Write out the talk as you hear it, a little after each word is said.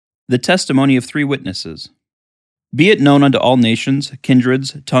The testimony of 3 witnesses. Be it known unto all nations,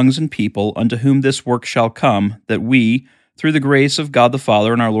 kindreds, tongues, and people, unto whom this work shall come, that we, through the grace of God the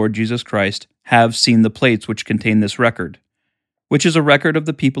Father and our Lord Jesus Christ, have seen the plates which contain this record, which is a record of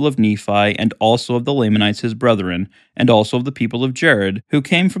the people of Nephi, and also of the Lamanites his brethren, and also of the people of Jared, who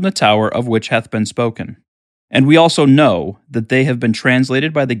came from the tower of which hath been spoken. And we also know that they have been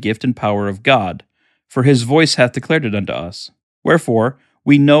translated by the gift and power of God, for his voice hath declared it unto us. Wherefore,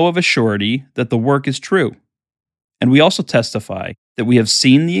 we know of a surety that the work is true. And we also testify that we have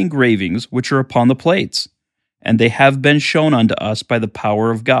seen the engravings which are upon the plates, and they have been shown unto us by the power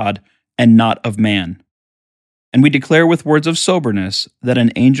of God, and not of man. And we declare with words of soberness that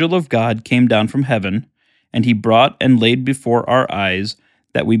an angel of God came down from heaven, and he brought and laid before our eyes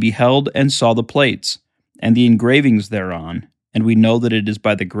that we beheld and saw the plates, and the engravings thereon, and we know that it is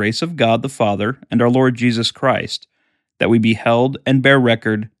by the grace of God the Father and our Lord Jesus Christ, that we beheld and bear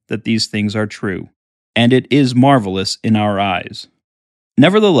record that these things are true, and it is marvelous in our eyes.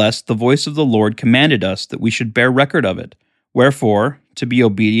 Nevertheless, the voice of the Lord commanded us that we should bear record of it. Wherefore, to be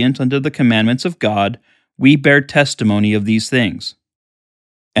obedient unto the commandments of God, we bear testimony of these things.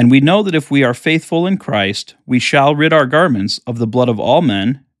 And we know that if we are faithful in Christ, we shall rid our garments of the blood of all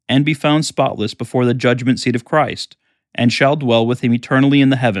men, and be found spotless before the judgment seat of Christ, and shall dwell with him eternally in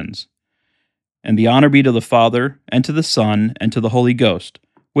the heavens. And the honor be to the Father, and to the Son, and to the Holy Ghost,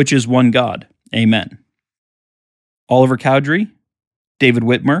 which is one God. Amen. Oliver Cowdery, David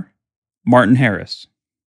Whitmer, Martin Harris.